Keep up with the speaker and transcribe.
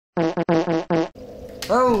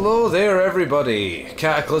Hello there, everybody.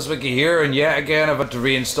 Cataclyzmika here, and yet again I've had to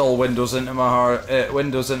reinstall Windows into my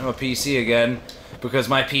PC again because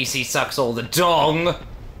my PC sucks all the dong.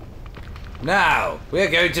 Now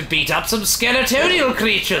we're going to beat up some skeletonial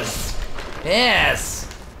creatures.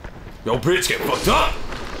 Yes. Yo, bitch, get fucked up.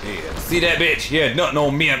 Yeah, see that bitch? Yeah, nothing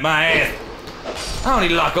on me at my ass. I only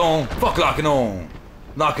lock on. Fuck locking on.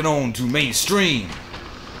 Locking on to mainstream.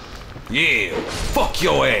 Yeah. Fuck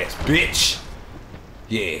your ass, bitch.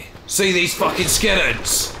 Yeah, see these fucking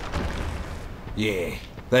skeletons? Yeah,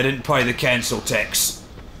 they didn't pay the council tax.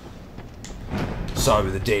 So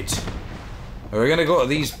they did. We're gonna go to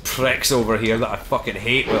these pricks over here that I fucking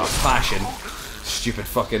hate with a passion. Stupid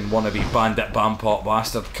fucking wannabe bandit bampot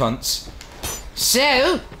bastard cunts.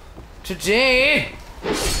 So, today,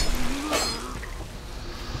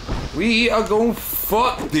 we are gonna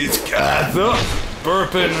fuck this guy up.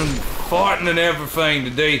 Burping and farting and everything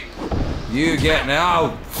today. You get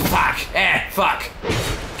now. Fuck. Fuck.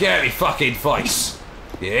 Get me fucking face.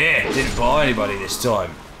 Yeah, didn't buy anybody this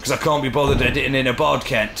time. Because I can't be bothered editing in a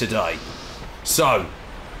bodcant today. So,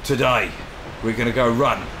 today, we're going to go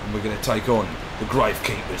run. And we're going to take on the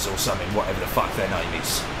Gravekeepers or something, whatever the fuck their name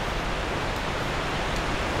is.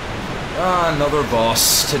 Another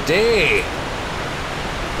boss. Today.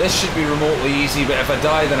 This should be remotely easy, but if I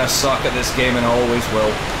die then I suck at this game and I always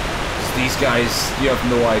will. These guys, you have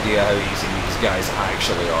no idea how easy these guys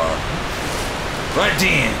actually are. Right,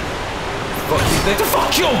 Dan. Fuck you think? The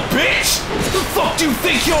fuck you, bitch! The fuck do you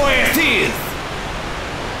think your ass is?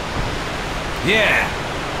 Yeah.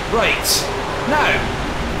 Right. Now,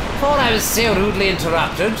 before I was so rudely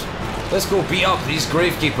interrupted, let's go beat up these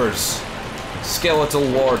Gravekeepers. Skeletal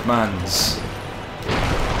Lord Mans.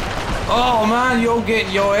 Oh man, you're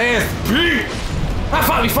getting your ass beat! Ah,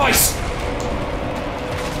 fuck me face!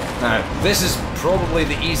 Now, this is probably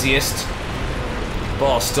the easiest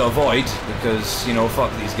boss to avoid, because, you know,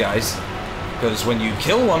 fuck these guys. Because when you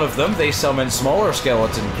kill one of them, they summon smaller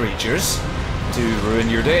skeleton creatures to ruin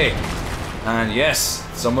your day. And yes,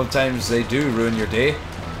 sometimes they do ruin your day.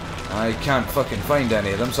 I can't fucking find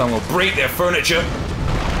any of them, so I'm gonna break their furniture.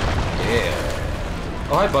 Yeah.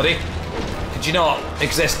 Oh, hi, buddy. Could you not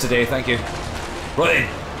exist today, thank you. Right then,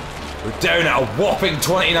 we're down at a whopping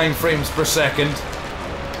 29 frames per second.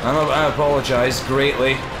 I apologise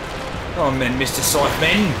greatly. Oh man, Mr.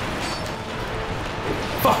 Scytheman.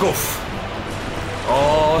 Fuck off.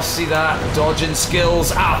 Oh, see that? Dodging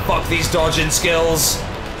skills. Ah, fuck, these dodging skills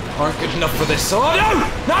aren't good enough for this. Oh no!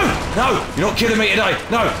 No! No! You're not killing me today!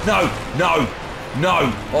 No! No! No!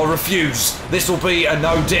 No! I'll refuse. This will be a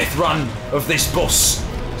no-death run of this boss.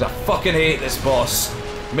 I fucking hate this boss.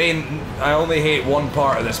 I only hate one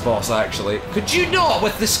part of this boss, actually. Could you not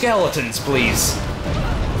with the skeletons, please?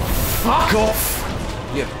 Fuck off!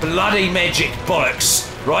 You bloody magic bollocks,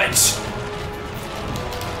 right?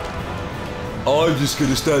 I'm just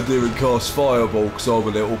gonna stand there and cast Fireball because I'm a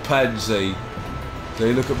little pansy.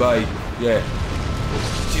 See, look at me. Yeah.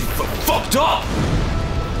 You fucked up!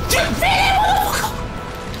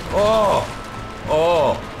 Oh!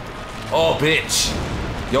 Oh! Oh, bitch!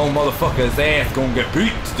 Young motherfucker's ass gonna get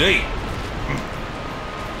beat today.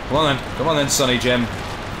 Come on then, Sonny Jim.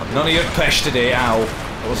 None of your pish today, ow.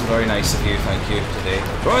 That wasn't very nice of you, thank you, today.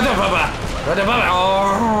 Oh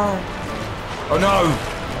no!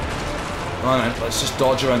 Come on then, let's just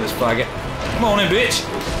dodge around this faggot. Come on in, bitch!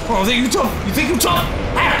 Come on, you think you're tough?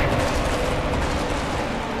 Ah!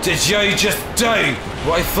 Did you just do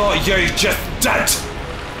what I thought you just did?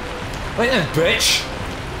 Right then, bitch.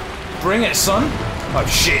 Bring it, son. Oh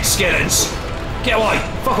shit, skeletons! Get away!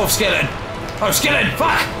 Fuck off, skeleton! Oh, skeleton!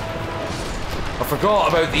 Fuck! I forgot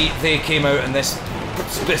about they came out in this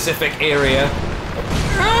specific area.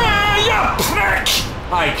 Ah, you prick!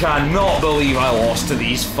 I cannot believe I lost to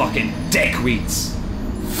these fucking dickweeds.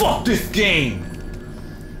 Fuck this game!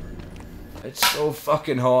 It's so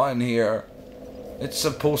fucking hot in here. It's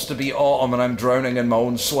supposed to be autumn and I'm drowning in my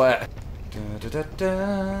own sweat.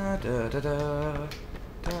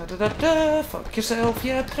 Fuck yourself,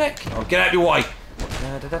 you prick. Oh, get out of your way.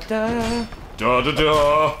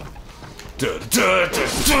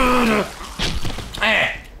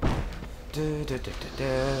 Eh.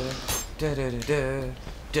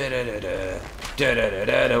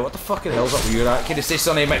 What the fucking hell's up with you, that? Can you say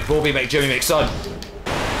Sonny, McBobby, McJimmy, McSon?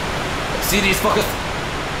 See these fuckers?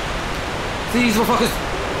 See these motherfuckers?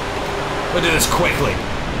 We'll do this quickly.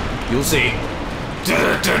 You'll see.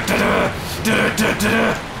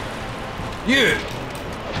 You!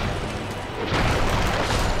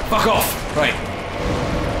 Fuck off! Right.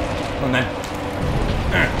 Come on then.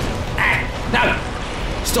 No!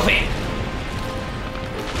 Stop it!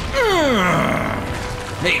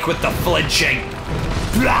 Make with the flinching.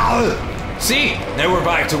 Blah! See? Now we're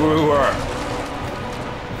back to where we were.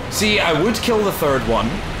 See, I would kill the third one,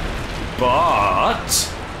 but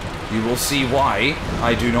you will see why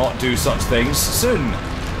I do not do such things soon.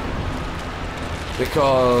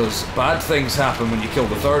 Because bad things happen when you kill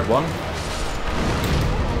the third one.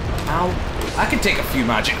 Ow. I can take a few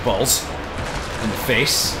magic balls in the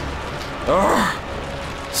face. Urgh.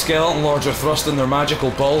 Skeleton lords are thrusting their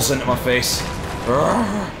magical balls into my face.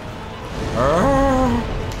 Urgh. Urgh.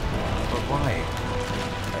 But why?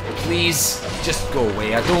 Please, just go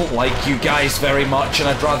away. I don't like you guys very much, and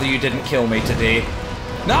I'd rather you didn't kill me today.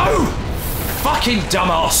 No! Fucking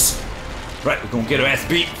dumbass! Right, we're gonna get our ass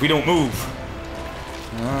beat if we don't move.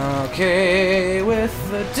 Okay,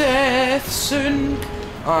 with the death soon,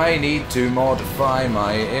 I need to modify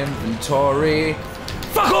my inventory.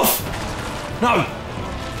 Fuck off! No!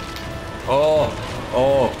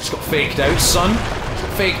 Oh, it's got faked out, son.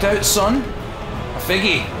 Faked out, son. A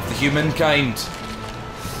figgy of the humankind.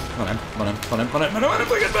 Come on in.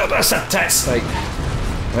 That's a tits.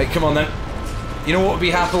 Right, come on then. You know what would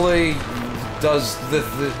be happily does the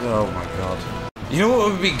oh my god. You know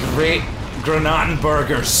what would be great?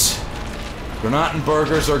 Granatenburgers.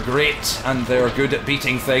 Granatenburgers are great, and they're good at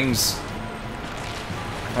beating things.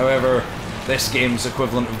 However, this game's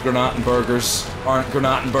equivalent of Granatenburgers aren't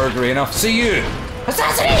Granatenburgery enough. See you!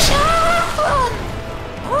 Assassination!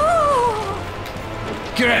 Oh.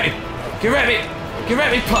 Get ready! Get ready! Get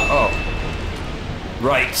ready! Oh.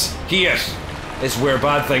 Right. Here is where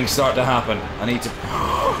bad things start to happen. I need to...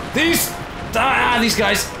 These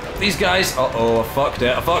guys! These guys! Uh-oh, I fucked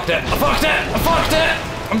it. I fucked it. I fucked it! I fucked it!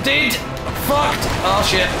 I'm dead! I'm fucked! Oh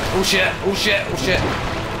shit! Oh shit! Oh shit! Oh shit!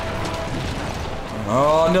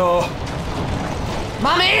 Oh no!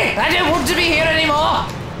 Mummy! I don't want to be here anymore!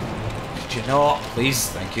 Could you not? Please,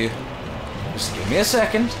 thank you. Just give me a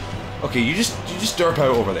second. Okay, you just derp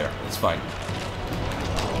out over there. It's fine.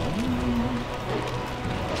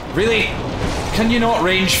 Really? Can you not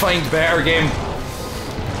range find better, game?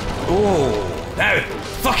 Oh, now!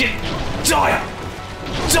 Fucking die!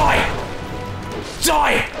 Die!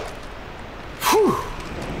 Die! Whew!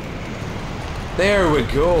 There we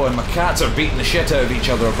go, and my cats are beating the shit out of each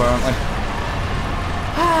other apparently.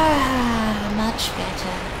 Ah, much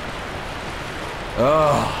better.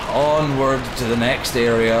 Onward to the next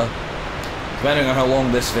area. Depending on how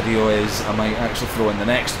long this video is, I might actually throw in the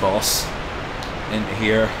next boss into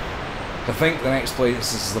here. I think the next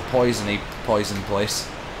place is the poison place.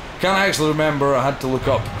 Can't actually remember, I had to look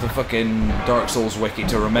up the fucking Dark Souls wiki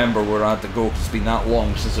to remember where I had to go because it's been that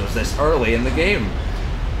long since it was this early in the game.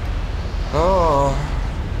 Oh.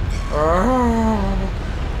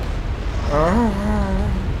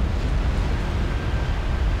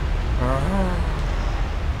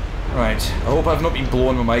 Right, I hope I've not been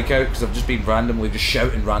blowing my mic out because I've just been randomly just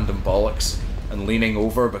shouting random bollocks and leaning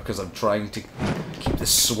over because I'm trying to keep the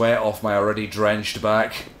sweat off my already drenched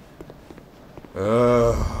back.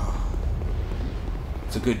 It's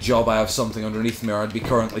a good job I have something underneath me or I'd be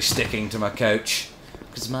currently sticking to my couch.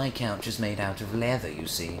 Because my couch is made out of leather, you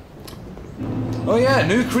see. Oh yeah,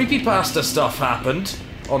 new creepypasta stuff happened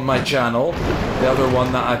on my channel. The other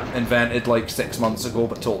one that I invented like 6 months ago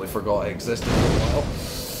but totally forgot it existed for a while.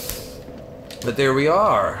 But there we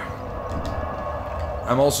are.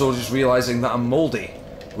 I'm also just realizing that I'm mouldy.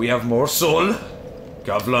 We have more soul.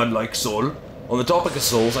 Gavlan like soul. On the topic of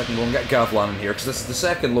souls, I can go and get Gavlan in here because this is the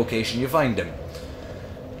second location you find him.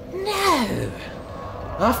 No!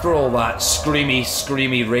 After all that screamy,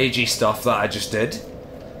 ragey stuff that I just did,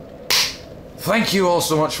 thank you all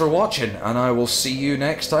so much for watching, and I will see you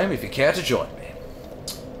next time if you care to join me.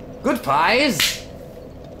 Goodbyes!